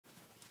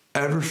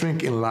Everything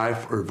in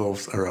life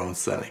revolves around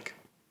selling.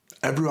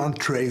 Everyone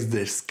trades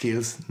their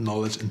skills,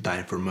 knowledge and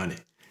time for money.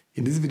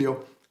 In this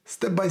video,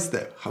 step by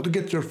step, how to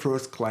get your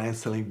first client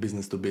selling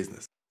business to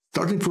business.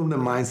 Starting from the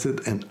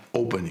mindset and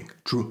opening,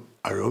 through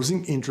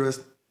arousing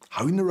interest,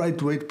 how in the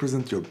right way to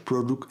present your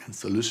product and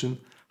solution,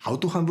 how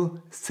to handle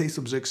sales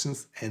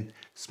objections and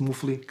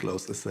smoothly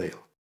close a sale.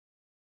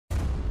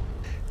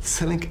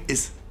 Selling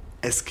is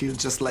a skill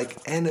just like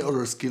any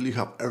other skill you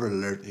have ever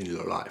learned in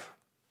your life.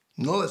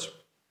 Knowledge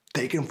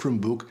taken from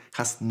book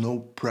has no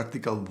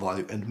practical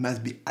value and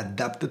must be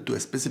adapted to a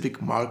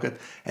specific market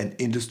and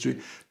industry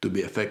to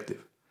be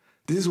effective.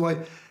 This is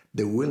why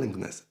the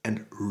willingness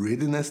and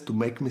readiness to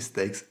make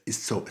mistakes is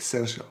so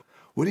essential.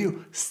 When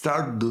you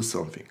start to do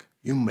something,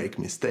 you make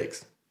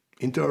mistakes.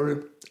 In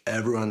theory,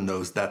 everyone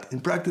knows that.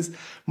 In practice,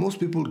 most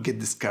people get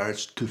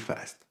discouraged too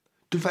fast.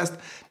 Too fast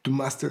to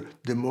master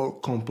the more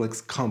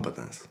complex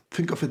competence.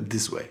 Think of it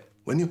this way.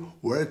 When you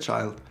were a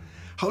child,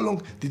 how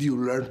long did you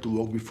learn to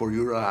walk before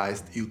you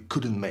realized you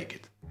couldn't make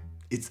it?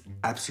 It's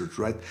absurd,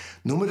 right?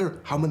 No matter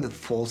how many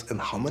falls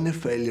and how many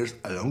failures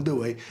along the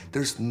way,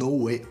 there's no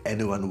way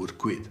anyone would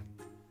quit.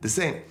 The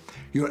same,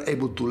 you are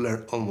able to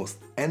learn almost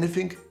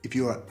anything if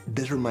you are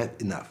determined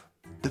enough.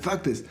 The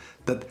fact is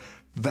that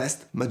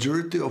vast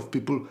majority of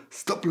people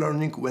stop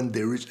learning when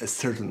they reach a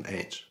certain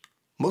age.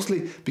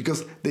 Mostly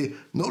because they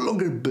no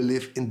longer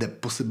believe in the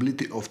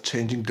possibility of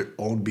changing their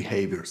own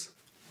behaviors.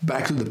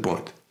 Back to the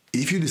point.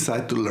 If you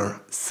decide to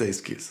learn sales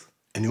skills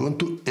and you want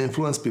to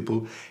influence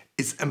people,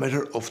 it's a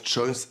matter of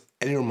choice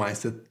and your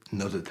mindset,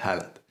 not a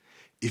talent.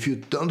 If you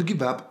don't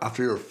give up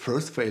after your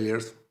first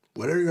failures,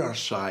 whether you are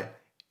shy,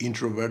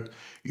 introvert,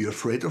 you're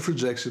afraid of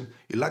rejection,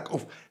 you lack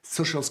of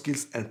social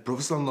skills and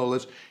professional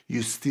knowledge,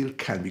 you still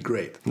can be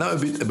great. Now a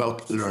bit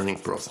about learning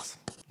process.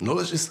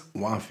 Knowledge is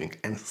one thing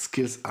and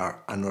skills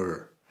are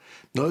another.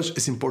 Knowledge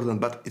is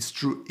important, but it's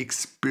through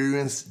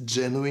experience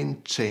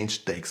genuine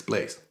change takes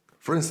place.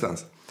 For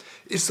instance,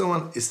 if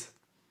someone is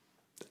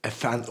a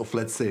fan of,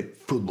 let's say,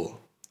 football,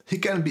 he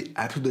can be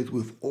up to date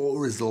with all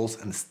results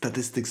and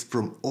statistics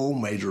from all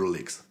major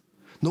leagues.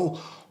 Know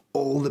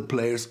all the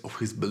players of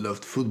his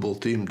beloved football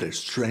team, their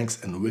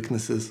strengths and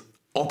weaknesses,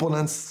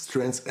 opponents'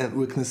 strengths and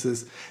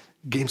weaknesses,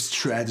 game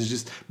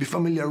strategies, be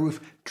familiar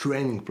with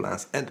training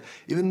plans, and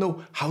even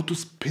know how to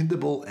spin the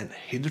ball and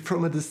hit it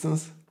from a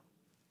distance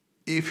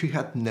if he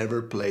had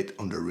never played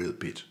on the real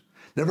pitch.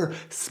 Never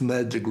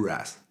smelled the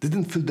grass,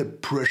 didn't feel the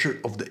pressure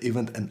of the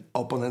event, and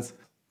opponents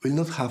will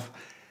not have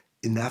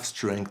enough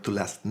strength to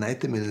last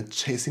 90 minutes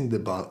chasing the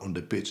ball on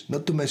the pitch,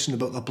 not to mention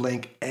about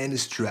applying any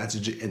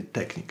strategy and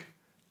technique.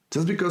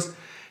 Just because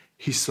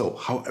he saw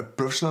how a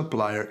professional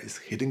player is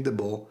hitting the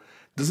ball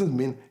doesn't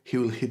mean he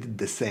will hit it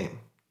the same.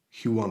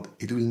 He won't,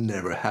 it will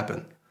never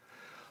happen.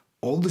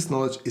 All this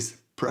knowledge is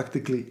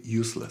practically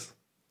useless,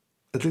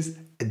 at least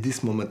at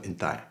this moment in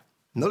time.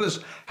 Knowledge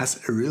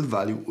has a real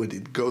value when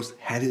it goes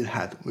hand in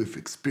hand with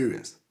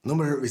experience, no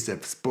matter if it's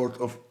a sport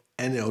or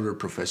any other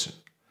profession.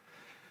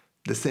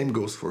 The same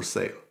goes for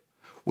sale.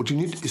 What you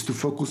need is to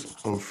focus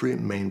on three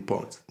main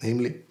points,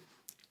 namely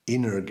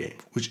inner game,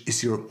 which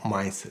is your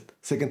mindset.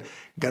 Second,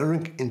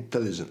 gathering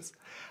intelligence.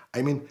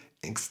 I mean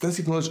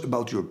extensive knowledge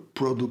about your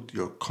product,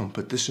 your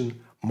competition,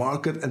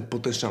 market and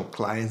potential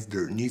clients,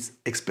 their needs,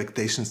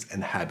 expectations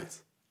and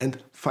habits.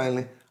 And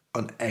finally,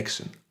 on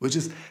action, which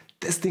is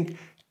testing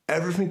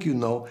everything you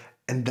know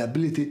and the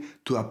ability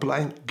to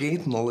apply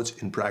gained knowledge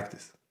in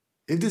practice.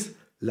 If this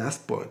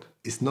last point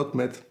is not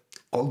met,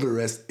 all the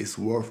rest is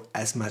worth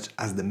as much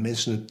as the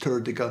mentioned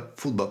theoretical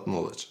football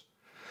knowledge.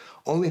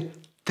 Only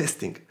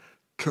testing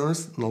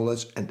turns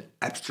knowledge and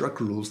abstract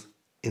rules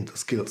into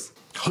skills.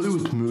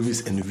 Hollywood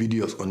movies and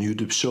videos on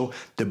YouTube show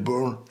the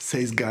born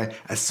sales guy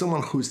as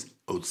someone who is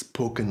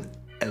outspoken,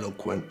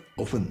 eloquent,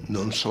 often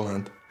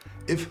nonchalant.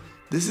 If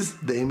this is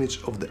the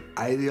image of the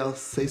ideal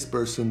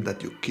salesperson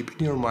that you keep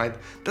in your mind,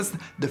 that's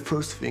the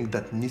first thing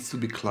that needs to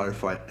be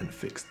clarified and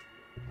fixed.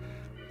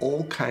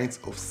 All kinds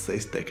of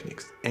sales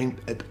techniques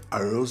aimed at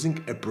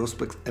arousing a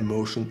prospect's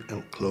emotion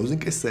and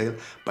closing a sale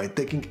by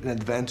taking an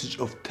advantage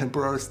of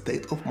temporary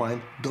state of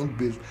mind don't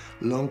build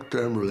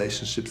long-term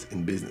relationships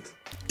in business.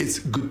 It's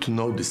good to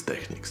know these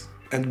techniques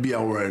and be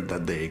aware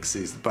that they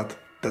exist, but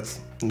that's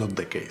not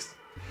the case.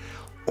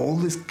 All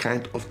these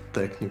kind of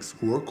techniques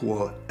work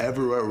well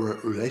everywhere where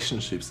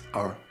relationships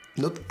are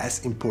not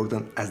as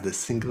important as the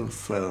single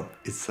sale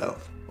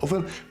itself.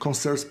 Often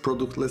concerns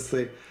product, let's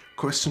say,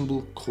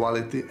 questionable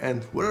quality,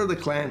 and whether the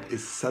client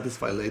is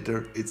satisfied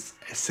later, it's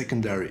a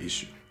secondary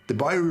issue. The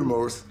buyer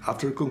remorse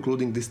after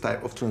concluding this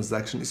type of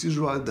transaction is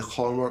usually the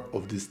hallmark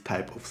of this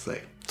type of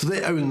sale.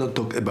 Today I will not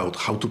talk about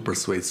how to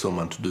persuade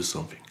someone to do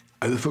something.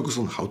 I will focus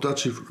on how to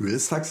achieve real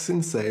success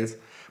in sales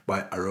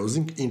by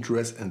arousing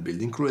interest and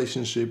building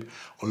relationship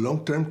on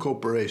long-term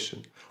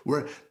cooperation,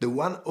 where the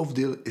one-off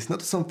deal is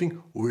not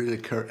something we really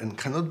care and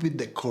cannot be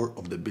the core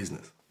of the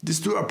business. These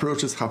two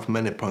approaches have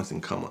many points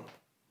in common.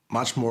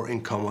 Much more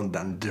in common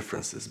than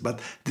differences, but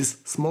these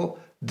small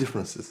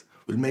differences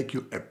will make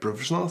you a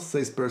professional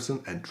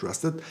salesperson and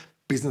trusted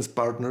business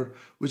partner,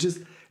 which is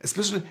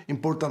especially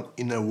important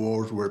in a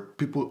world where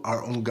people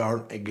are on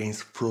guard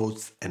against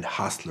frauds and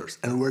hustlers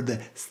and where the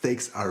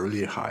stakes are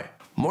really high.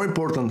 More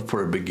important for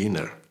a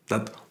beginner,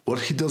 that what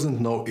he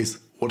doesn't know is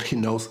what he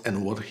knows and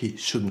what he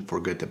shouldn't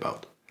forget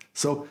about.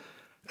 So,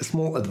 a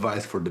small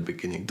advice for the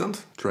beginning: don't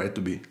try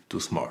to be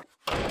too smart.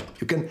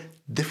 You can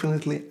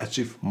definitely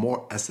achieve more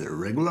as a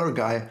regular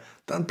guy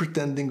than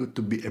pretending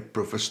to be a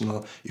professional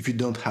if you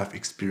don't have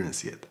experience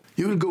yet.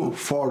 You will go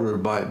farther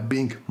by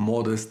being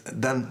modest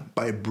than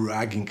by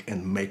bragging and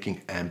making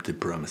empty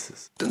promises.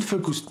 Don't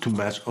focus too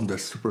much on the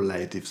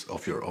superlatives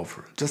of your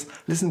offer. Just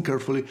listen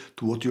carefully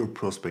to what your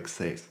prospect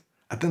says.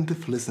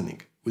 Attentive listening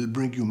will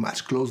bring you much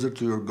closer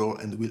to your goal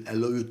and will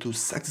allow you to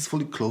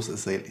successfully close a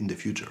sale in the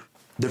future.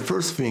 The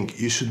first thing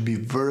you should be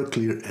very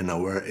clear and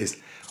aware is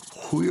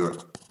who your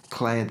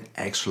client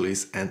actually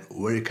is and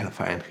where you can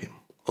find him.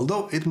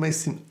 Although it may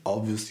seem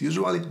obvious,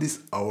 usually this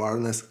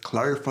awareness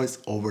clarifies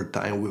over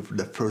time with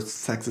the first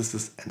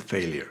successes and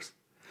failures.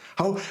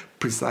 How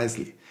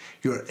precisely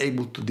you are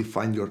able to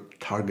define your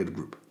target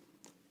group,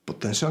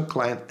 potential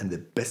client, and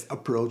the best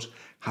approach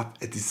have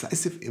a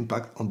decisive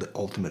impact on the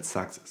ultimate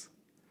success.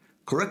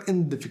 Correct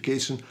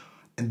identification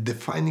and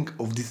defining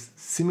of these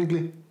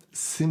seemingly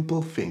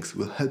simple things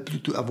will help you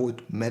to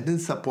avoid many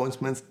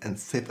disappointments and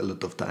save a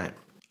lot of time.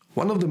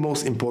 One of the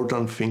most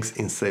important things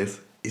in sales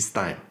is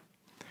time.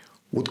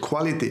 What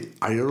quality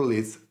are your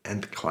leads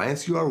and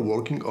clients you are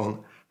working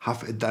on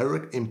have a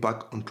direct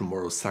impact on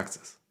tomorrow's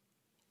success.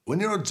 When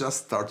you are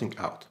just starting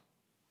out,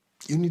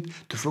 you need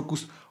to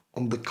focus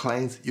on the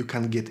clients you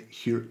can get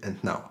here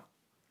and now.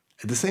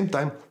 At the same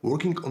time,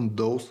 working on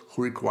those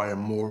who require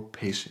more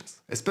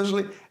patience.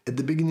 Especially at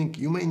the beginning,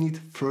 you may need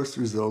first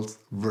results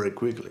very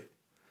quickly.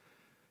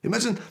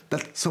 Imagine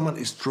that someone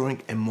is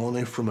throwing a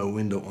money from a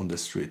window on the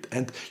street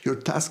and your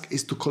task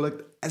is to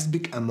collect as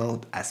big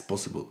amount as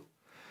possible.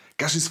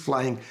 Cash is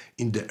flying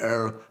in the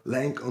air,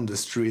 laying on the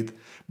street,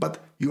 but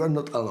you are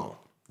not alone.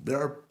 There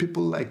are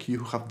people like you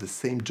who have the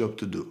same job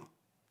to do.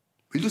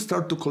 Will you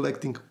start to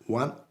collecting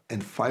 $1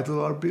 and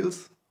 $5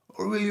 bills,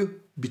 or will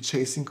you be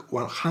chasing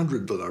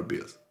 $100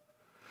 bills?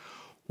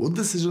 What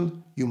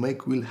decision you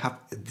make will have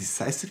a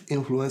decisive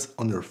influence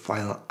on your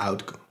final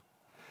outcome.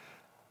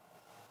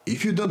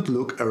 If you don't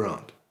look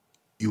around,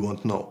 you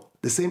won't know.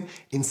 The same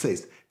in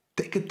sales.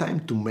 Take a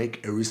time to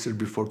make a research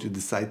before you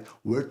decide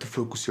where to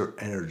focus your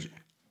energy.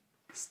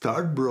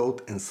 Start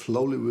broad and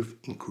slowly with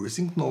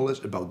increasing knowledge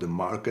about the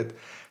market,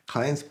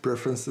 clients'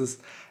 preferences,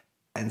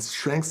 and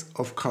strengths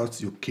of cards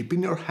you keep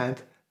in your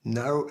hand.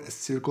 Narrow a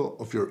circle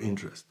of your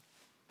interest.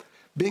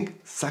 Being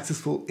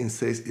successful in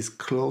sales is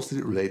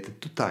closely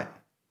related to time.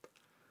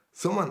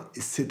 Someone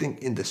is sitting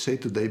in the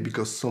shade today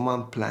because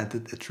someone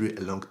planted a tree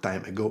a long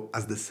time ago,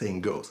 as the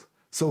saying goes.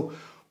 So,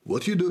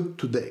 what you do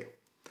today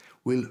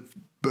will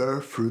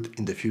bear fruit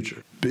in the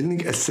future.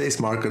 Building a sales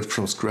market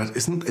from scratch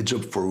is not a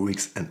job for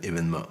weeks and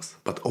even months,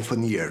 but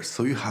often years,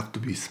 so you have to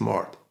be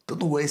smart.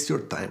 Don't waste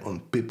your time on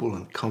people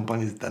and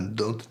companies that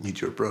don't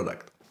need your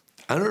product.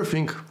 Another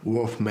thing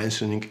worth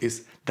mentioning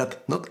is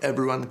that not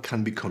everyone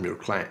can become your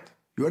client.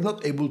 You are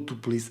not able to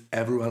please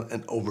everyone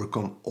and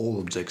overcome all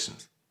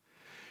objections.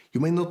 You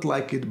may not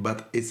like it,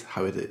 but it's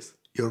how it is.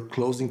 Your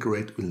closing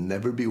rate will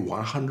never be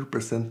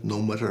 100%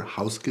 no matter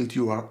how skilled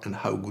you are and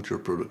how good your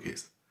product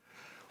is.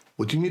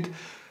 What you need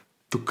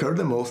to care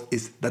the most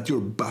is that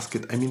your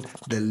basket,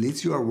 the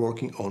leads you are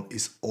working on,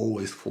 is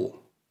always full.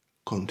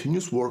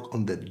 Continuous work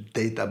on the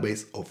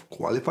database of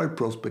qualified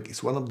prospects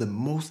is one of the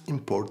most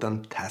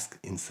important tasks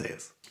in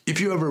sales. If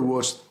you ever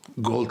watched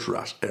Gold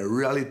Rush, a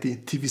reality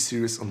TV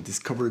series on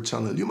Discovery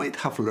Channel, you might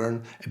have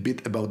learned a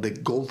bit about the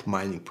gold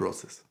mining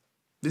process.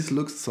 This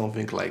looks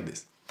something like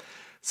this.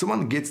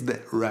 Someone gets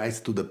the rights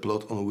to the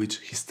plot on which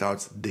he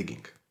starts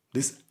digging.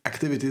 These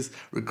activities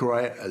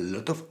require a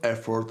lot of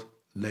effort,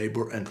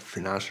 labor, and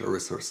financial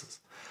resources.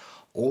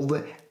 All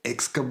the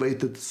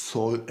excavated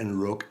soil and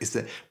rock is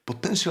a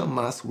potential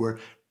mass where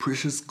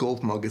precious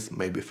gold nuggets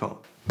may be found.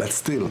 But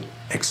still,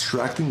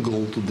 extracting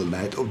gold to the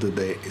light of the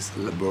day is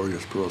a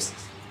laborious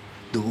process.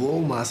 The raw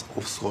mass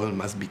of soil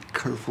must be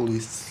carefully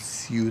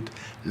sealed,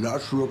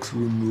 large rocks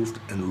removed,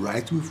 and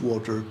rinsed with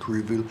water to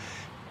reveal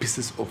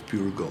pieces of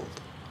pure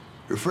gold.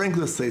 Referring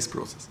to the sales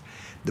process,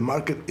 the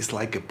market is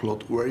like a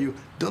plot where you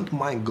don't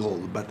mine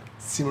gold but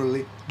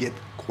similarly get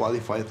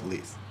qualified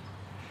leads.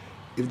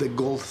 If the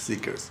gold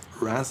seekers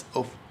run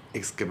off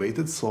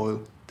excavated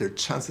soil, their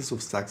chances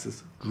of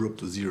success drop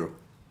to zero.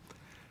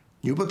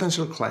 New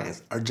potential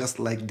clients are just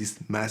like this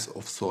mass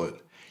of soil.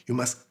 You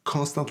must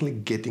constantly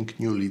getting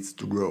new leads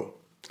to grow.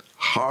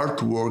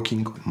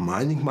 Hard-working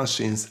mining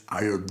machines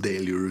are your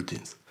daily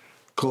routines.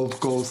 Cold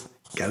calls,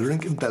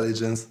 gathering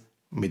intelligence,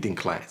 meeting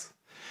clients.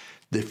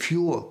 The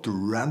fuel to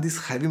run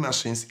these heavy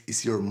machines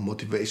is your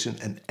motivation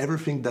and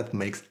everything that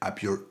makes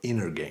up your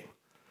inner game.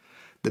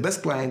 The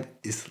best client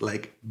is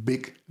like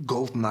big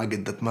gold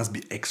nugget that must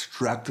be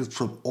extracted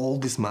from all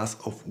this mass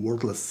of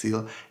worthless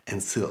seal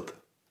and silt.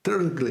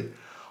 Theoretically,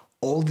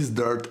 all this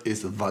dirt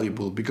is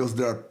valuable because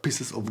there are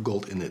pieces of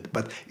gold in it,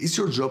 but it's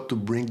your job to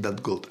bring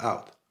that gold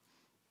out.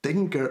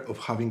 Taking care of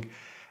having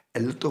a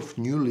lot of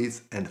new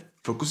leads and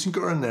focusing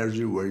your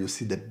energy where you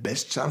see the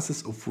best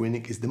chances of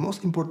winning is the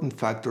most important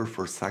factor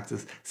for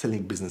success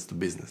selling business to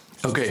business.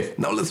 Okay,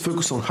 now let's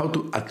focus on how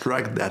to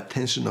attract the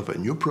attention of a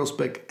new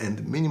prospect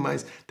and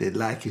minimize the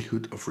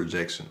likelihood of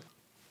rejection.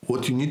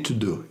 What you need to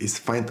do is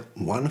find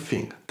one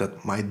thing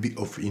that might be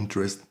of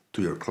interest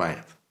to your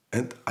client.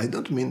 And I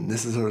don't mean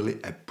necessarily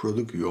a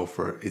product you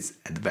offer, its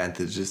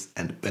advantages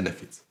and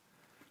benefits.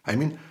 I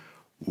mean,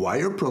 why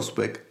your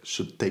prospect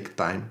should take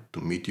time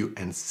to meet you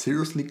and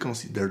seriously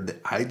consider the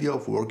idea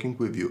of working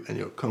with you and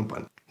your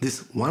company. This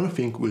one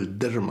thing will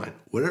determine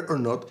whether or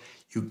not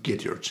you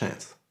get your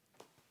chance.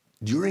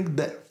 During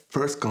the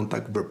first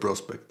contact with a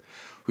prospect,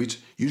 which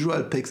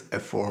usually takes a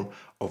form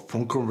of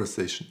phone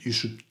conversation, you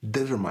should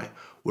determine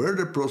whether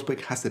the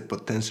prospect has the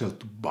potential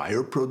to buy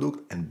your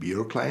product and be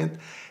your client,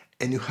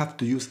 and you have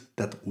to use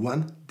that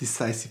one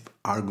decisive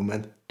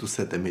argument to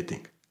set a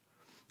meeting.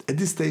 At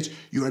this stage,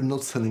 you are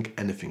not selling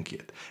anything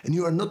yet, and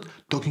you are not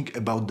talking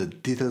about the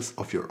details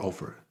of your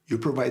offer. You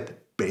provide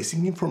basic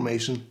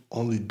information,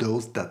 only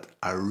those that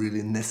are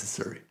really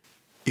necessary.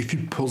 If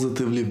you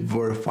positively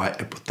verify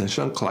a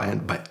potential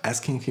client by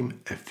asking him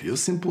a few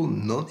simple,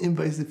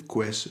 non-invasive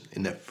questions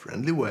in a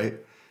friendly way,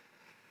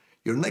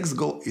 your next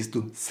goal is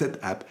to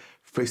set up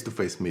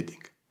face-to-face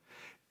meeting.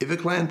 If a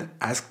client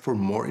asks for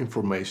more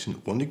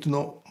information, wanting to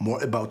know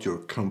more about your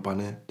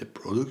company, the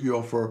product you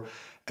offer,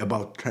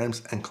 about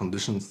terms and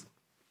conditions,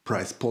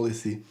 price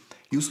policy,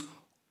 use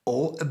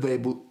all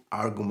available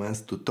arguments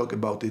to talk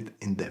about it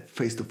in the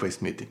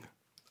face-to-face meeting.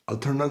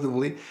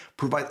 Alternatively,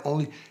 provide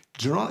only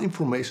general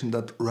information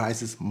that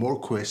raises more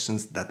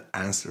questions than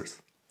answers.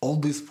 All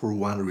this for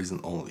one reason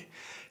only.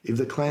 If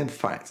the client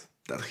finds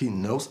that he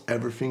knows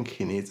everything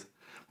he needs,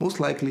 most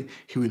likely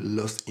he will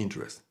lose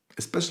interest,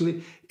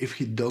 especially if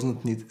he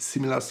doesn't need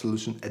similar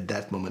solution at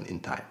that moment in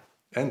time.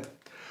 And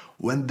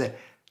when the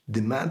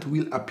demand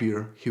will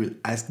appear, he will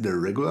ask the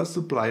regular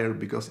supplier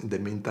because in the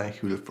meantime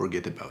he will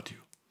forget about you.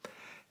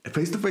 A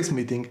face-to-face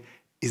meeting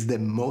is the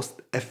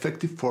most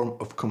effective form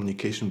of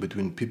communication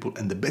between people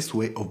and the best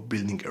way of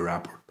building a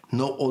rapport.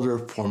 No other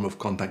form of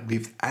contact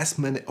gives as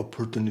many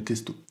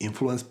opportunities to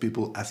influence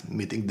people as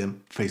meeting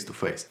them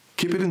face-to-face.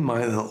 Keep it in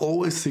mind and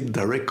always seek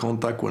direct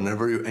contact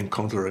whenever you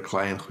encounter a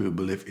client who you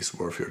believe is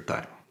worth your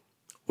time.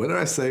 Whether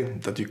I say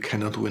that you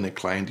cannot win a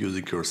client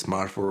using your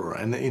smartphone or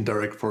any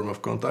indirect form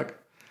of contact,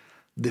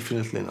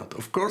 definitely not.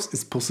 Of course,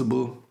 it's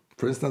possible.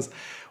 For instance,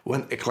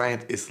 when a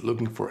client is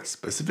looking for a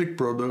specific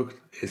product,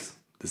 is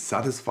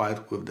dissatisfied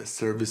with the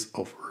service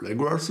of a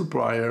regular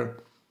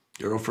supplier,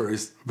 your offer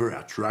is very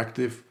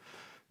attractive,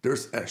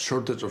 there's a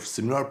shortage of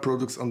similar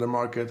products on the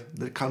market,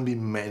 there can be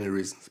many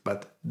reasons,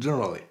 but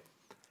generally,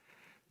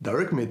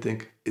 direct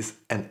meeting is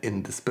an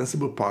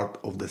indispensable part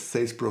of the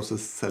sales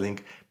process selling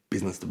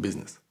business to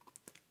business.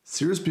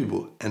 Serious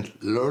people and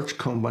large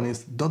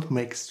companies don't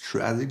make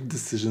strategic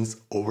decisions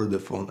over the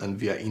phone and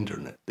via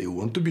internet. They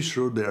want to be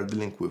sure they are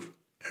dealing with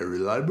a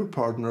reliable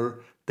partner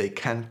they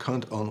can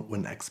count on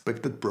when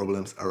expected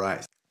problems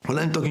arise. When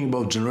I'm talking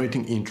about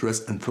generating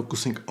interest and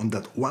focusing on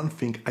that one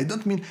thing, I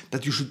don't mean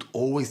that you should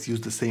always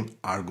use the same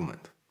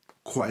argument.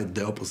 Quite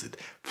the opposite.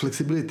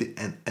 Flexibility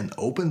and an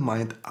open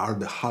mind are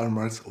the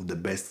hallmarks of the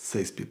best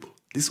salespeople.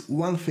 This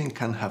one thing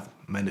can have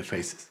many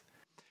faces.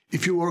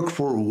 If you work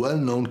for a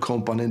well-known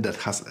company that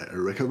has a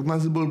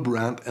recognizable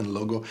brand and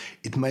logo,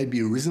 it might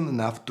be reason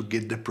enough to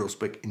get the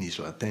prospect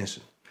initial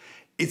attention.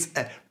 It's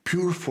a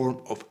pure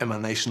form of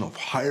emanation of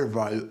higher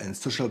value and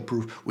social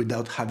proof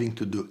without having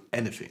to do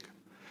anything.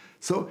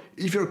 So,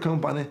 if your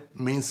company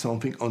means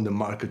something on the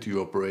market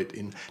you operate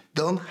in,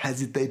 don't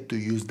hesitate to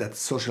use that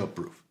social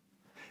proof.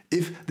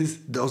 If this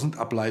doesn't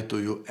apply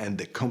to you and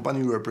the company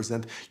you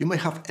represent, you may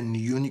have a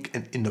unique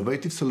and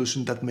innovative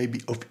solution that may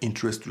be of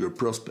interest to your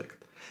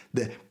prospect.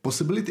 The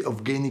possibility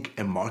of gaining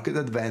a market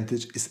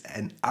advantage is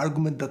an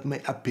argument that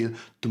may appeal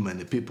to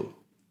many people.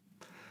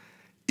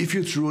 If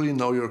you truly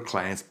know your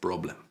client's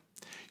problem,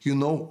 you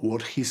know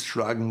what he's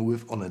struggling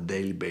with on a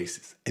daily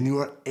basis, and you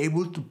are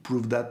able to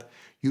prove that,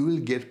 you will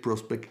get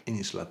prospect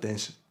initial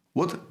attention.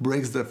 What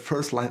breaks the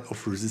first line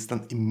of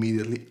resistance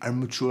immediately are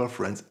mutual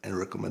friends and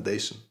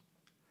recommendation.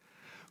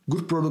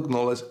 Good product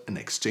knowledge and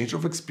exchange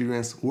of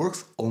experience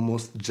works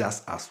almost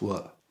just as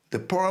well. The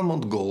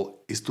paramount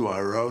goal is to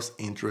arouse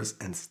interest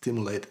and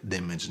stimulate the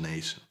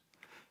imagination.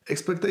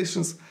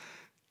 Expectations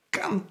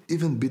can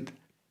even be a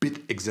bit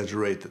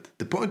exaggerated.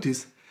 The point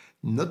is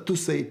not to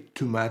say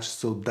too much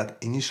so that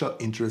initial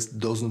interest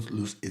doesn't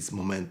lose its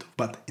momentum,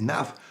 but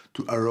enough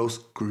to arouse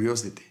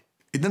curiosity.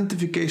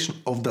 Identification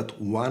of that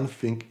one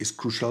thing is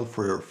crucial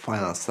for your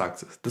final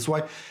success. That's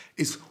why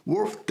it's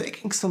worth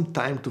taking some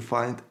time to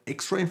find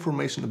extra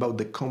information about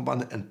the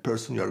company and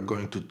person you are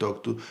going to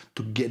talk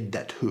to get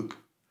that hook.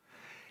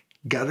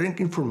 Gathering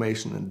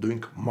information and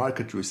doing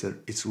market research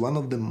is one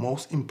of the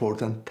most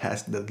important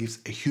tasks that gives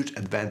a huge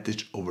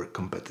advantage over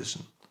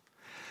competition.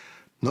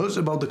 Knowledge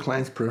about the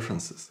client's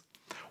preferences,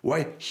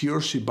 why he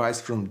or she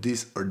buys from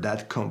this or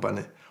that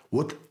company,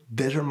 what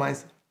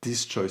determines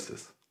these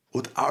choices,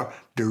 what are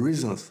the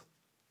reasons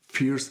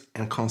fears,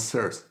 and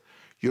concerns.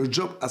 Your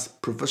job as a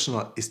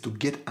professional is to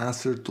get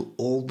answers to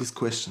all these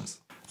questions.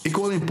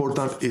 Equally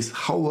important is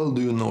how well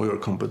do you know your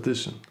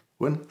competition.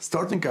 When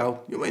starting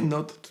out, you may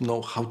not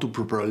know how to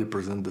properly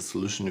present the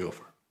solution you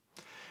offer.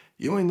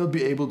 You may not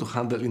be able to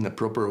handle in a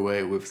proper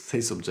way with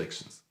sales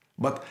objections.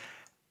 But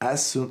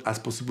as soon as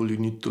possible, you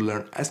need to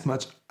learn as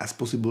much as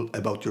possible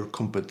about your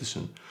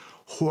competition.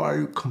 Who are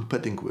you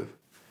competing with?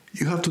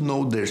 You have to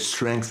know their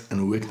strengths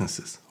and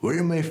weaknesses, where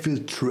you may feel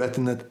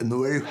threatened and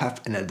where you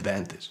have an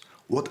advantage.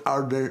 What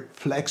are their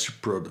flagship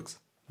products,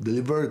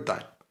 delivery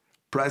time,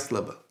 price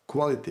level,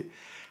 quality.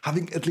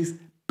 Having at least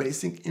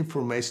basic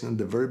information in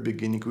the very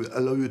beginning will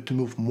allow you to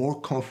move more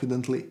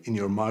confidently in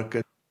your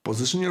market,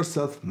 position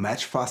yourself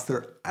much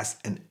faster as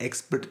an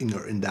expert in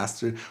your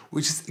industry,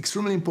 which is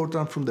extremely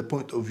important from the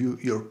point of view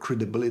your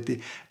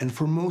credibility, and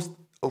for most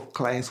of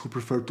clients who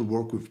prefer to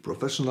work with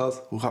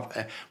professionals who have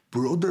a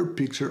broader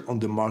picture on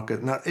the market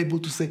and are able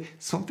to say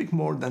something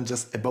more than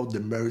just about the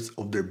merits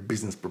of their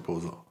business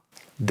proposal.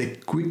 The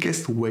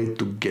quickest way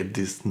to get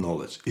this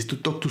knowledge is to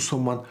talk to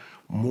someone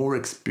more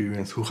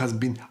experienced who has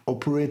been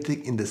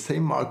operating in the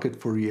same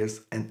market for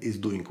years and is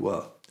doing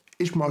well.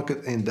 Each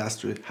market and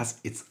industry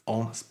has its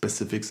own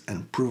specifics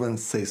and proven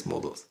sales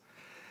models.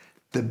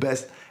 The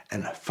best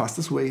and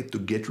fastest way to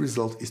get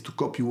results is to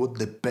copy what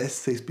the best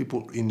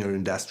salespeople in your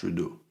industry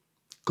do.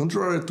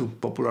 Contrary to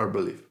popular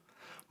belief,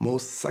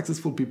 most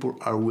successful people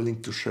are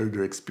willing to share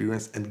their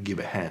experience and give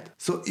a hand.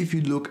 So if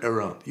you look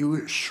around, you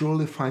will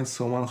surely find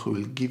someone who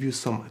will give you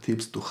some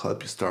tips to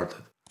help you start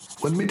it.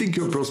 When meeting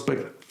your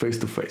prospect face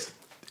to face,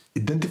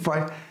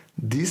 identify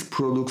these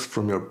products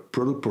from your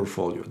product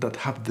portfolio that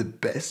have the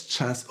best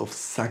chance of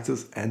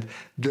success and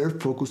there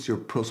focus your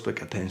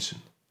prospect attention.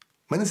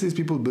 Many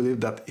salespeople believe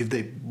that if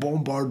they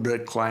bombard their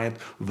client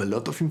with a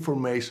lot of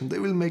information, they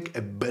will make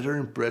a better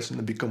impression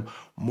and become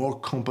more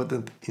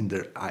competent in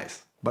their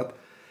eyes. But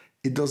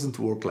it doesn't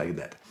work like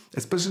that.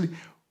 Especially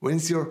when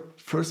it's your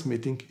first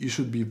meeting, you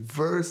should be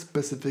very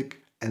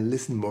specific and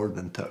listen more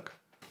than talk.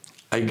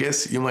 I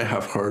guess you might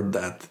have heard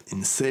that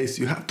in sales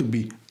you have to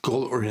be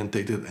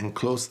goal-oriented and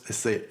close a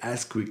sale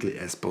as quickly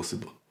as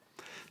possible.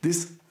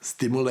 This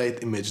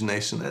stimulates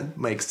imagination and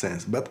makes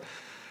sense, but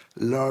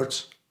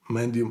large,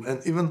 medium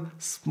and even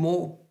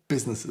small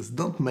businesses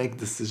don't make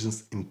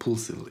decisions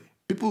impulsively.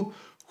 People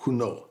who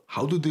know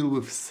how to deal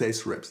with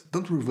sales reps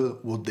don't reveal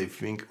what they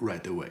think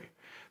right away.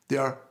 They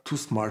are too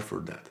smart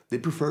for that. They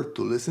prefer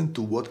to listen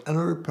to what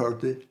another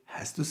party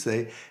has to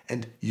say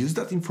and use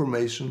that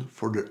information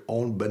for their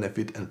own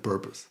benefit and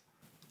purpose.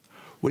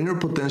 When your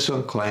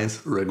potential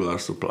client's regular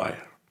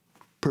supplier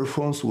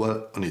performs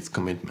well on its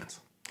commitments,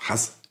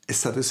 has a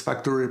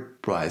satisfactory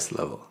price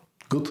level,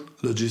 good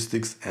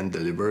logistics and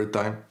delivery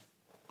time,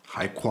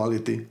 high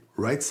quality,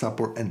 right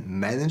support and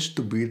manage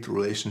to build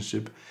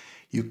relationship,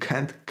 you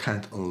can't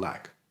count on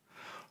luck.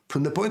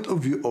 From the point of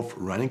view of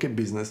running a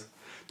business,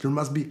 there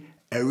must be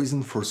a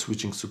reason for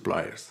switching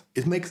suppliers.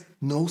 It makes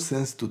no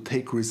sense to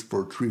take risks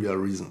for trivial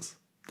reasons.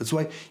 That's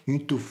why you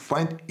need to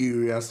find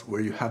areas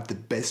where you have the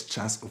best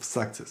chance of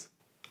success.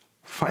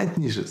 Find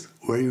niches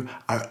where you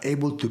are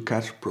able to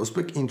catch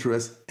prospect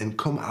interest and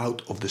come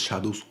out of the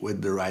shadows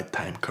when the right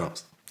time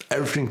comes.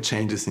 Everything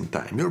changes in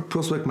time. Your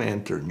prospect may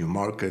enter new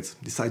markets,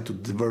 decide to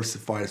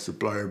diversify a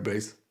supplier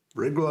base,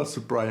 regular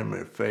supplier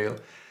may fail,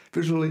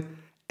 virtually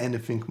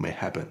anything may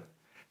happen.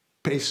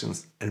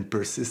 Patience and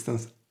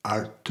persistence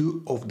are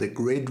two of the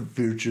great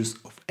virtues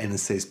of any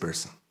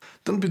salesperson.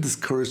 Don't be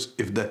discouraged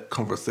if the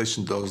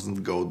conversation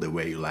doesn't go the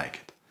way you like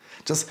it.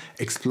 Just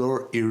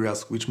explore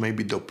areas which may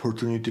be the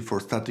opportunity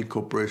for starting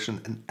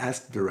cooperation and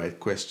ask the right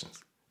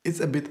questions. It's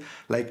a bit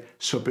like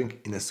shopping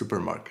in a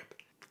supermarket.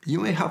 You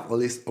may have a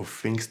list of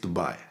things to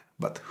buy,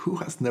 but who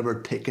has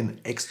never taken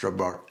an extra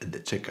bar at the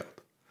checkout?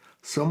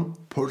 Some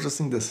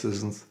purchasing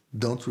decisions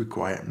don't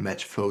require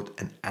much thought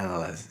and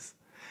analysis.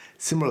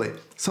 Similarly,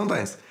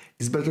 sometimes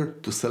it's better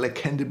to sell a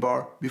candy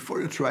bar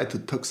before you try to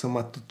talk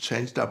someone to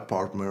change the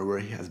apartment where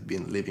he has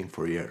been living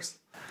for years.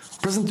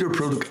 Present your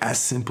product as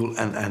simple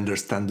and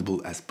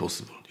understandable as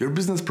possible. Your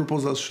business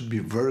proposal should be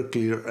very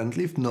clear and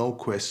leave no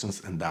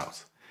questions and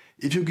doubts.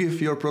 If you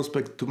give your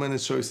prospect too many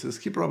choices,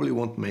 he probably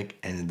won't make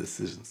any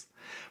decisions.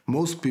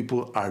 Most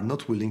people are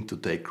not willing to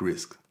take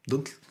risks.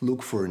 Don't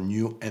look for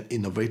new and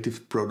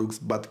innovative products,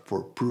 but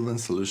for proven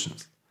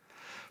solutions.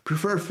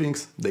 Prefer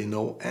things they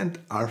know and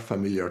are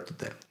familiar to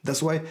them.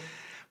 That's why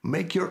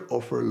make your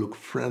offer look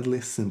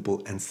friendly,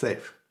 simple and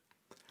safe.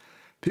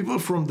 People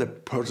from the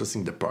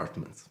purchasing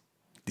departments,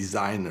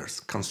 designers,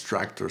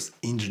 constructors,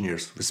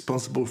 engineers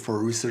responsible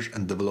for research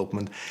and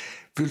development,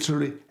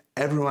 virtually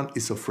everyone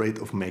is afraid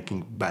of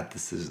making bad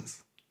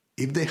decisions.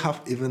 If they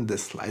have even the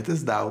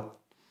slightest doubt,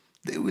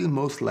 they will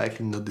most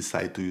likely not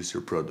decide to use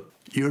your product.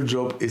 Your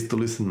job is to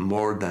listen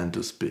more than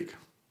to speak,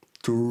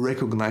 to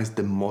recognize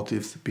the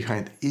motives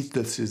behind each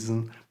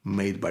decision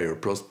made by your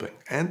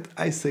prospect. And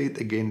I say it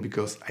again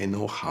because I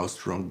know how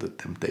strong the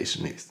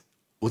temptation is.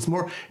 What's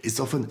more, it's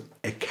often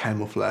a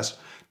camouflage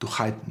to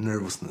hide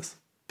nervousness.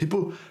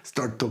 People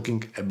start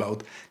talking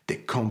about the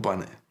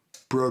company,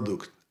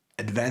 product,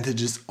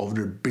 advantages of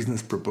their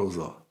business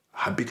proposal,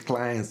 habit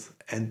clients,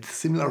 and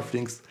similar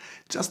things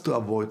just to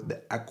avoid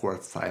the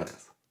awkward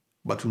silence.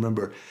 But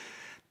remember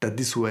that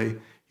this way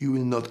you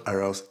will not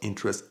arouse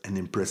interest and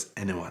impress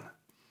anyone.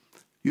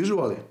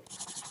 Usually,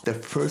 the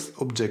first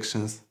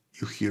objections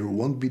you hear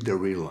won't be the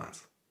real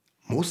ones.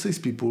 Most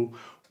salespeople,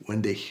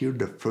 when they hear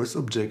the first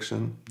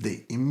objection,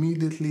 they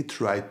immediately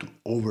try to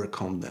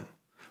overcome them.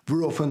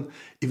 Very often,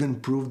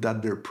 even prove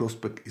that their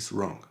prospect is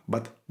wrong,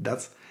 but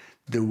that's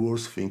the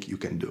worst thing you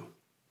can do.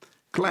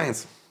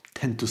 Clients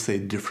tend to say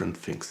different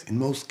things. In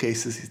most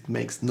cases, it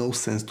makes no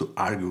sense to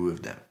argue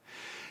with them.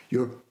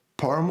 Your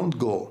paramount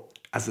goal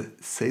as a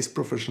sales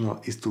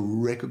professional is to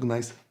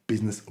recognize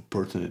business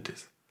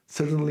opportunities,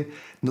 certainly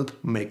not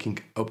making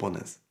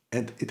opponents.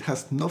 And it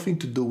has nothing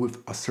to do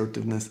with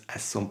assertiveness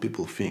as some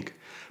people think.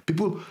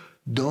 People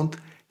don't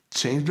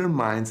change their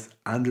minds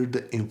under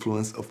the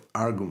influence of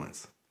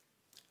arguments.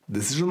 The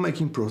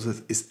decision-making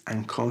process is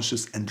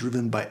unconscious and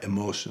driven by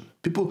emotion.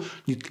 People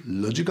need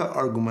logical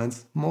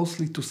arguments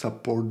mostly to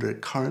support their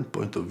current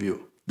point of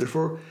view.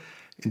 Therefore,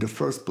 in the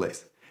first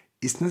place,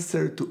 it's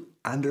necessary to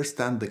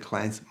understand the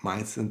client's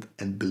mindset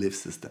and belief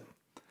system.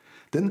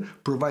 Then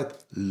provide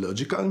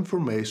logical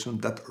information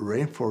that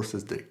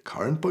reinforces their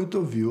current point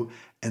of view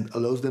and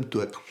allows them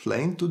to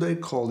explain to their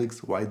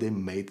colleagues why they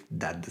made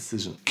that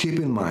decision. Keep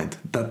in mind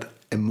that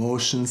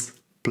emotions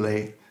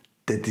play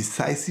the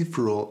decisive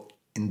role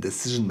in the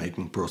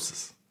decision-making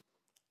process.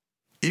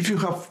 If you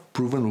have a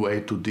proven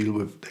way to deal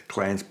with the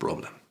client's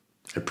problem,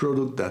 a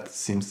product that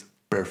seems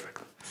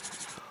perfect,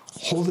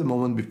 hold a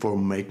moment before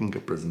making a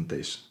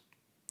presentation.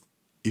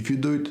 If you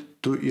do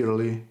it too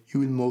early,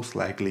 you will most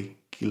likely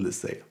kill the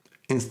sale.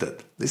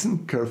 Instead,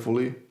 listen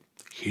carefully,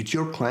 hit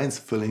your client's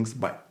feelings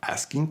by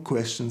asking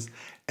questions,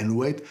 and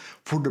wait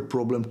for the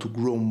problem to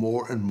grow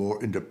more and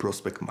more in the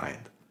prospect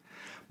mind.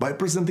 By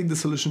presenting the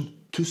solution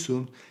too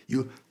soon,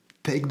 you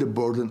take the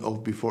burden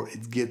off before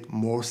it gets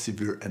more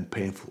severe and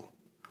painful.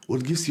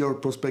 What gives your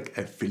prospect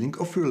a feeling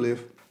of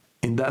relief?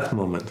 In that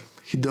moment,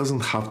 he doesn't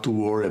have to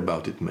worry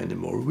about it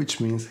anymore, which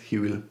means he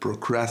will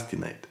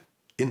procrastinate.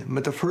 In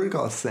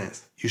metaphorical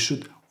sense, you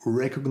should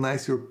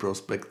recognize your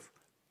prospect's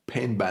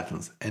pain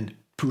buttons and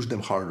push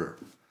them harder.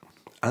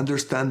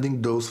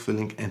 Understanding those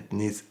feelings and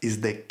needs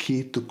is the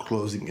key to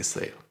closing a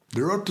sale.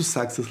 The road to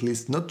success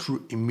leads not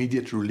through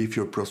immediate relief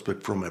your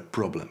prospect from a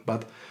problem,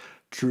 but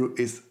through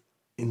its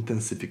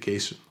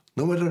intensification.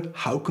 No matter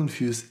how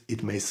confused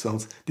it may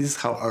sound, this is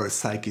how our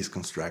psyche is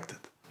constructed.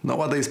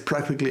 Nowadays,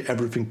 practically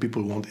everything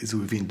people want is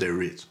within their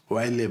reach.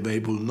 Widely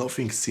available,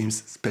 nothing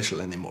seems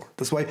special anymore.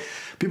 That's why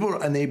people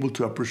are unable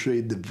to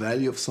appreciate the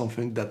value of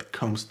something that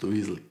comes too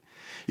easily.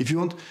 If you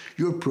want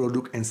your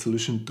product and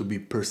solution to be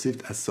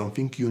perceived as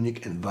something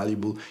unique and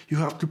valuable, you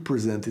have to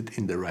present it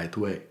in the right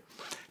way.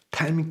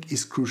 Timing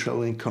is crucial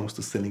when it comes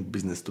to selling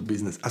business to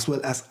business, as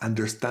well as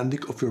understanding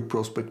of your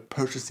prospect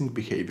purchasing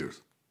behaviors.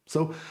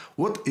 So,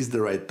 what is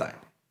the right time?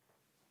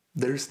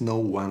 There is no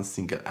one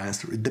single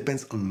answer. It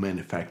depends on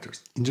many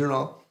factors. In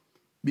general,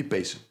 be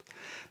patient.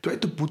 Try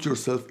to put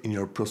yourself in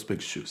your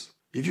prospect's shoes.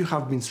 If you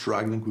have been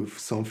struggling with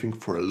something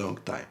for a long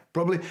time,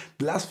 probably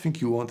the last thing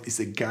you want is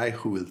a guy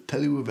who will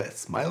tell you with a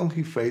smile on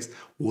his face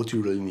what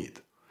you really need.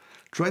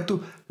 Try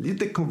to lead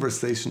the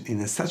conversation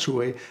in such a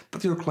way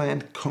that your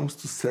client comes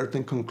to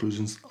certain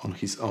conclusions on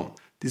his own.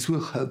 This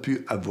will help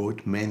you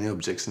avoid many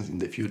objections in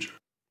the future.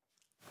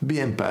 Be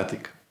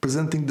empathic.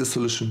 Presenting the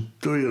solution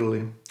too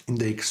early, in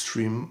the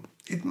extreme,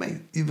 it may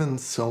even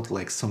sound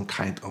like some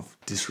kind of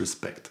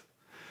disrespect.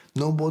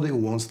 Nobody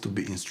wants to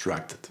be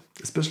instructed,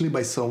 especially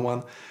by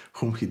someone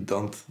whom he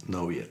don't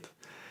know yet.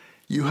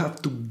 You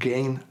have to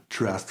gain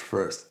trust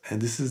first,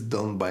 and this is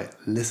done by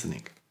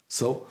listening.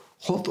 So,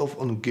 hold off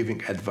on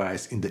giving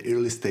advice in the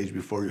early stage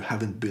before you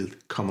haven't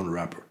built common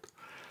rapport.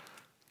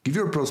 Give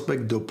your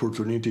prospect the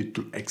opportunity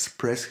to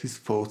express his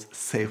thoughts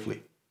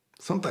safely.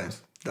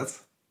 Sometimes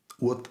that's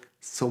what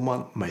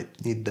someone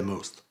might need the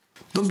most.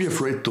 Don't be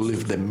afraid to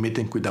leave the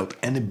meeting without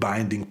any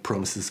binding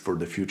promises for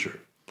the future.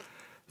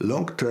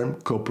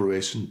 Long-term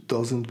cooperation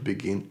doesn't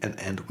begin and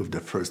end with the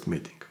first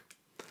meeting.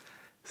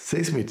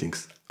 Sales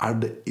meetings are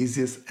the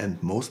easiest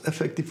and most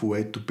effective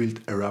way to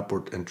build a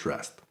rapport and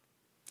trust.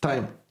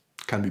 Time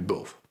can be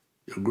both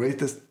your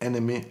greatest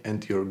enemy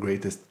and your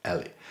greatest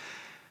ally.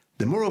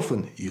 The more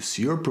often you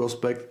see your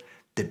prospect,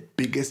 the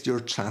biggest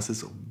your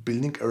chances of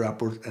building a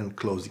rapport and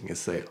closing a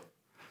sale.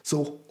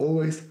 So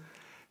always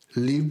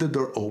leave the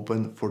door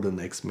open for the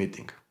next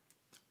meeting.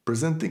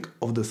 Presenting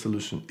of the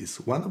solution is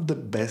one of the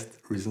best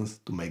reasons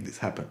to make this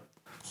happen.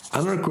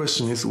 Another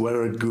question is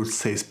whether a good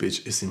sales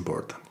pitch is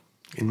important.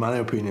 In my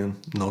opinion,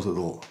 not at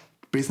all.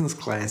 Business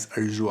clients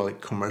are usually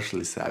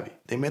commercially savvy.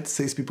 They meet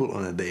salespeople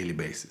on a daily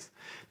basis.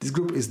 This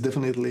group is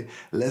definitely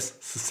less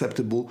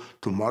susceptible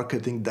to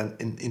marketing than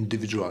an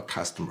individual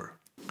customer.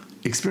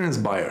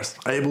 Experienced buyers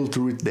are able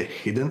to read the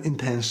hidden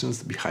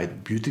intentions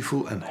behind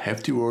beautiful and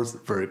hefty words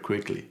very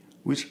quickly,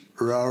 which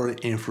rarely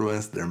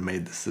influence their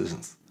made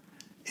decisions.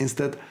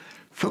 Instead,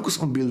 Focus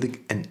on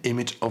building an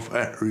image of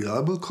a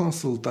reliable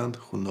consultant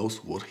who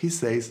knows what he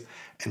says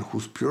and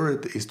whose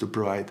priority is to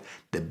provide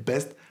the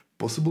best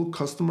possible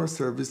customer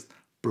service,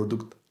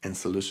 product, and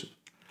solution.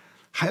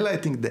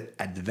 Highlighting the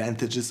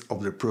advantages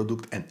of the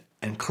product and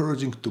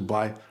encouraging to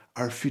buy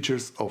are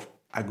features of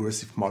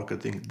aggressive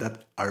marketing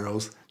that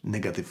arouse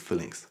negative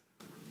feelings.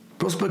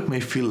 Prospect may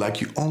feel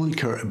like you only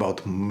care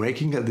about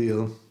making a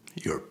deal,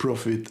 your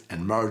profit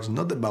and margin,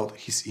 not about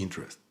his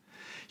interest.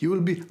 You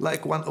will be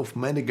like one of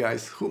many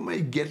guys who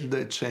may get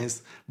the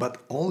chance, but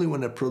only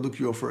when a product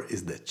you offer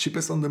is the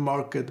cheapest on the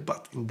market,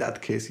 but in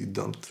that case you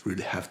don't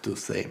really have to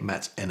say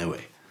much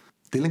anyway.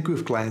 Dealing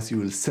with clients, you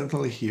will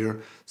certainly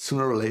hear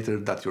sooner or later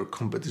that your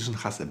competition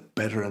has a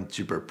better and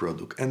cheaper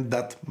product, and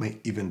that may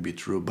even be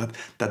true, but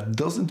that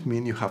doesn't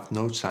mean you have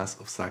no chance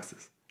of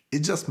success. It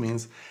just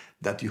means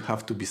that you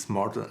have to be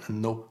smarter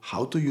and know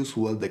how to use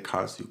well the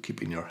cards you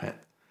keep in your hand.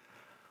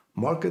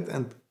 Market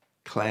and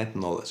client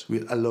knowledge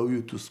will allow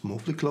you to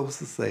smoothly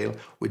close a sale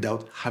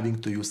without having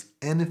to use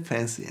any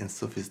fancy and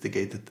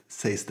sophisticated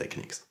sales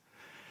techniques,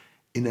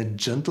 in a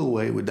gentle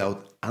way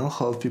without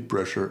unhealthy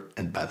pressure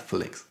and bad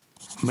feelings.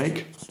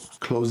 Make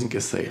closing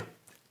a sale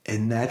a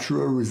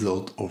natural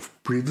result of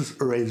previous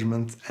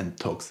arrangements and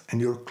talks, and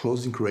your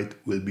closing rate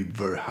will be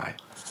very high.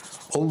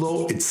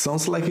 Although it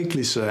sounds like a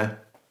cliché,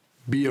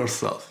 be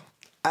yourself.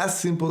 As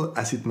simple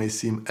as it may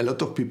seem, a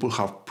lot of people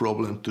have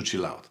problems to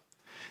chill out.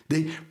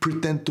 They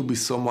pretend to be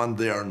someone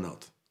they are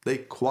not. They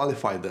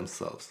qualify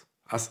themselves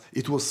as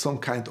it was some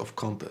kind of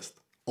contest.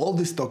 All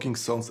this talking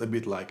sounds a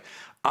bit like,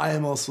 I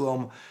am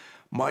awesome,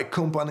 my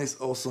company is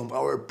awesome,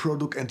 our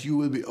product, and you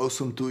will be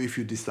awesome too if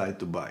you decide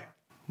to buy.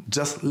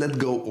 Just let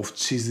go of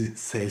cheesy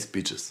sales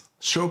pitches.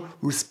 Show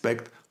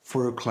respect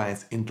for your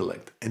client's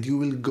intellect and you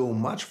will go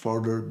much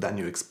further than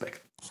you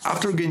expect.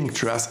 After gaining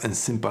trust and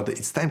sympathy,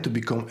 it's time to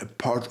become a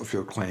part of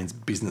your client's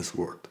business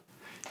world.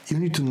 You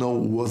need to know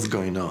what's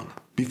going on.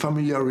 Be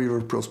familiar with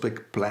your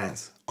prospect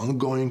plans,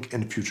 ongoing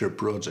and future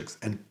projects,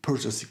 and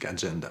purchasing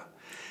agenda.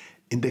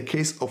 In the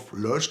case of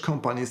large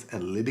companies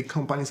and leading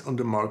companies on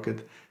the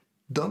market,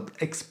 don't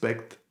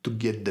expect to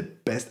get the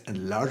best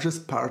and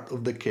largest part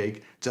of the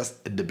cake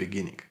just at the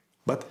beginning.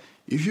 But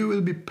if you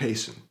will be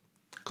patient,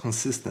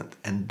 consistent,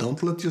 and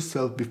don't let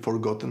yourself be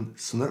forgotten,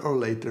 sooner or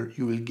later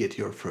you will get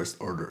your first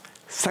order.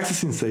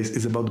 Success in sales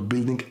is about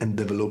building and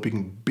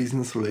developing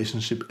business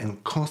relationships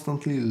and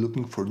constantly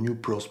looking for new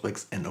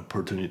prospects and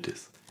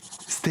opportunities.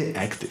 Stay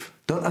active.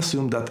 Don't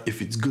assume that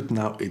if it's good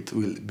now, it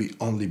will be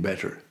only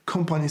better.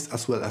 Companies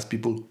as well as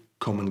people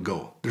come and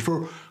go.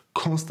 Therefore,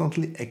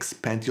 constantly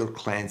expand your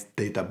client's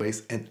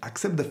database and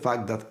accept the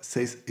fact that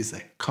sales is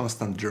a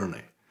constant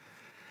journey.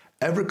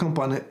 Every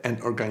company and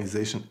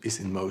organization is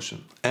in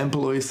motion.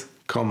 Employees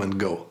come and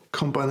go.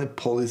 Company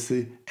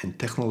policy and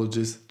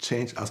technologies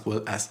change as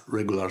well as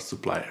regular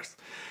suppliers.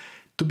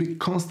 To be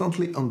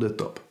constantly on the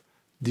top,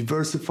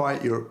 diversify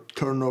your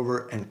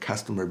turnover and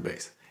customer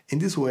base. In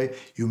this way,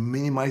 you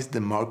minimize the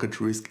market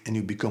risk and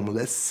you become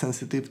less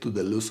sensitive to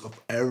the loss of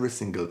every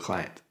single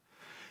client.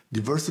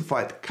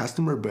 Diversified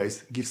customer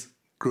base gives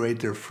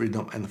greater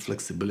freedom and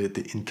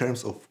flexibility in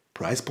terms of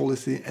price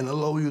policy and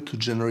allow you to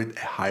generate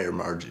a higher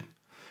margin.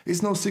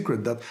 It's no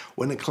secret that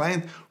when a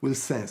client will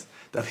sense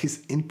that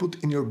his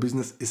input in your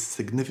business is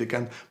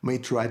significant, may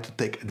try to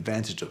take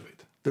advantage of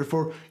it.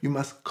 Therefore, you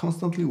must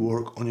constantly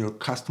work on your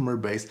customer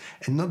base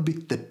and not be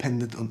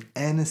dependent on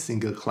any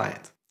single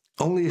client.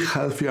 Only a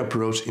healthy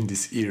approach in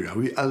this area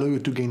will allow you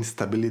to gain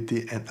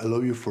stability and allow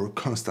you for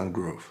constant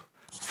growth.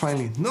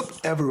 Finally,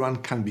 not everyone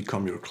can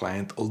become your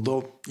client,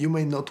 although you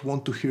may not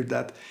want to hear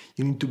that.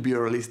 You need to be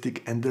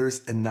realistic and there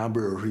is a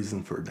number of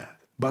reasons for that.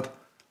 But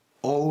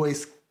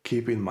always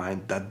keep in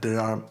mind that there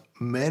are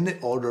many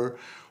others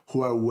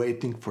who are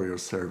waiting for your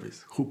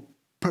service, who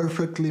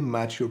perfectly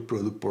match your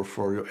product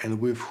portfolio and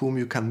with whom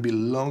you can build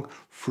long,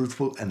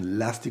 fruitful and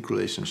lasting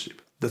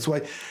relationship. That's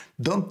why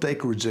don't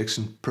take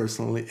rejection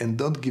personally and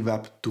don't give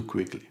up too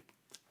quickly.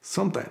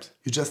 Sometimes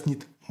you just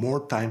need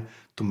more time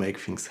to make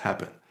things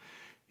happen.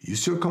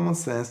 Use your common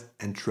sense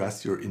and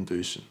trust your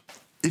intuition.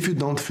 If you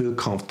don't feel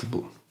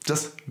comfortable,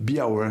 just be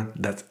aware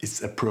that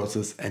it's a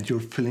process and your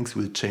feelings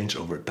will change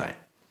over time.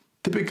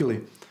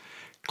 Typically,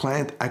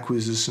 client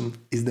acquisition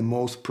is the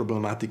most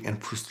problematic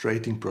and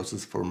frustrating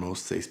process for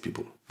most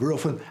salespeople, very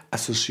often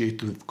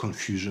associated with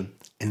confusion,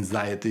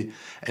 anxiety,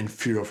 and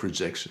fear of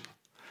rejection.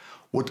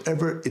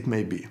 Whatever it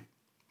may be,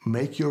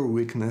 make your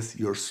weakness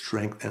your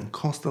strength and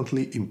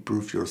constantly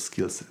improve your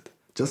skill set.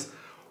 Just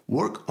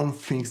work on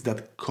things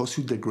that cause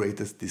you the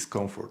greatest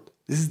discomfort.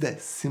 This is the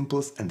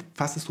simplest and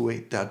fastest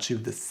way to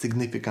achieve the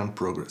significant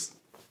progress.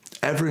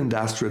 Every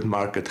industry and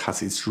market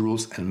has its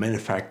rules and many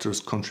factors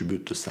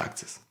contribute to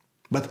success.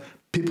 But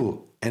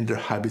people and their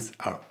habits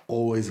are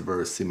always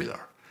very similar.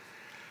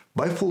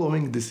 By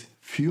following these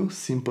few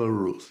simple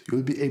rules, you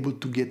will be able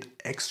to get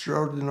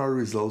extraordinary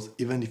results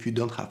even if you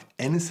don't have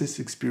any sales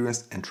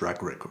experience and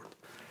track record.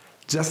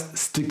 Just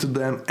stick to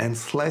them and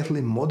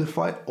slightly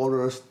modify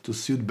others to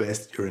suit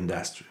best your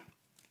industry.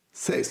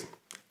 Sales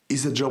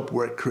is a job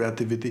where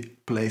creativity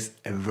plays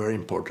a very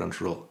important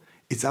role.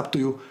 It's up to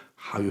you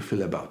how you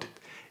feel about it.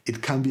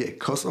 It can be a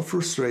cause of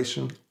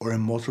frustration or a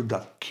motor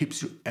that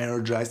keeps you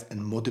energized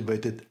and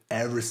motivated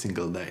every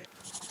single day.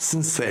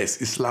 Since sales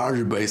is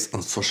largely based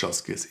on social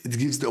skills, it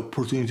gives the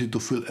opportunity to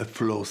feel a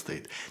flow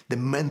state, the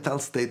mental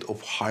state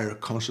of higher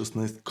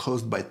consciousness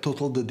caused by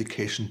total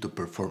dedication to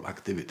perform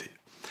activity.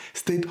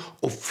 State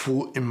of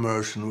full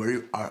immersion where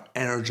you are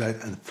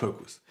energized and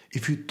focused.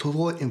 If you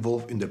totally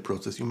involve in the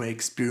process, you may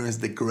experience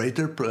the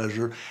greater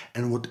pleasure,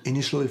 and what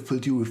initially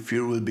filled you with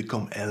fear will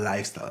become a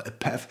lifestyle, a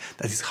path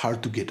that is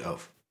hard to get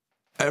off.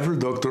 Every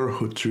doctor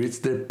who treats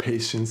their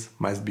patients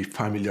must be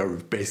familiar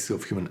with basics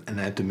of human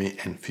anatomy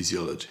and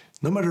physiology.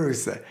 No matter if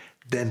it's a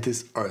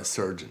dentist or a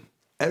surgeon.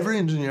 Every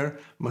engineer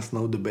must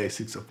know the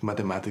basics of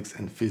mathematics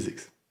and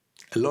physics.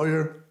 A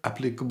lawyer,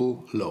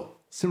 applicable law.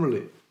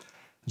 Similarly,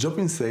 job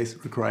in sales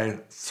requires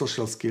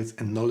social skills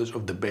and knowledge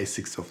of the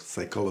basics of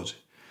psychology.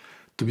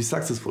 To be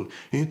successful,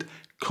 you need to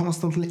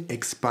constantly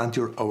expand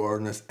your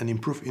awareness and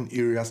improve in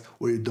areas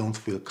where you don't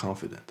feel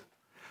confident.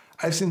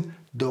 I've seen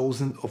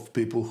dozens of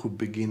people who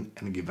begin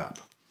and give up.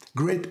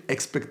 Great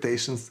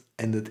expectations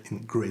ended in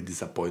great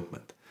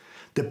disappointment.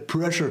 The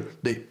pressure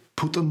they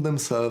put on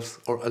themselves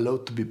or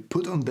allowed to be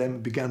put on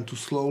them began to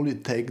slowly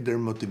take their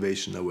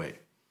motivation away.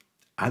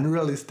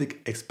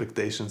 Unrealistic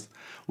expectations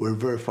were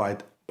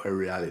verified by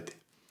reality.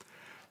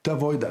 To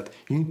avoid that,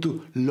 you need a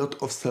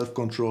lot of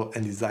self-control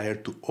and desire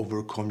to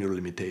overcome your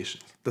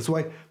limitations. That's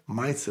why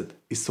mindset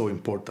is so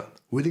important.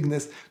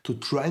 Willingness to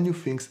try new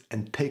things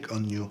and take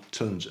on new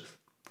challenges.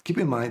 Keep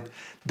in mind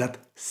that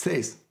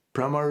sales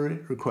primarily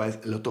requires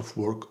a lot of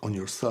work on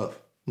yourself,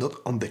 not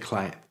on the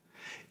client.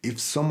 If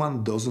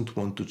someone doesn't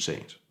want to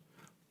change,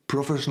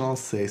 professional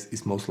sales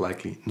is most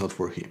likely not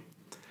for him.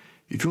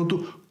 If you want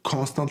to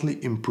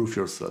constantly improve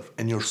yourself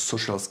and your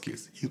social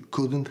skills, you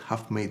couldn't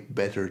have made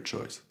better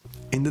choice.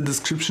 In the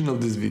description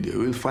of this video, you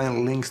will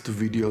find links to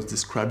videos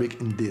describing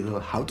in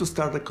detail how to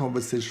start a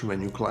conversation with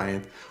a new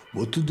client,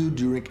 what to do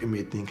during a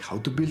meeting, how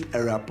to build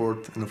a rapport,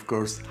 and of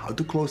course, how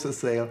to close a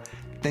sale.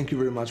 Thank you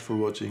very much for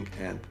watching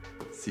and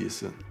see you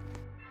soon.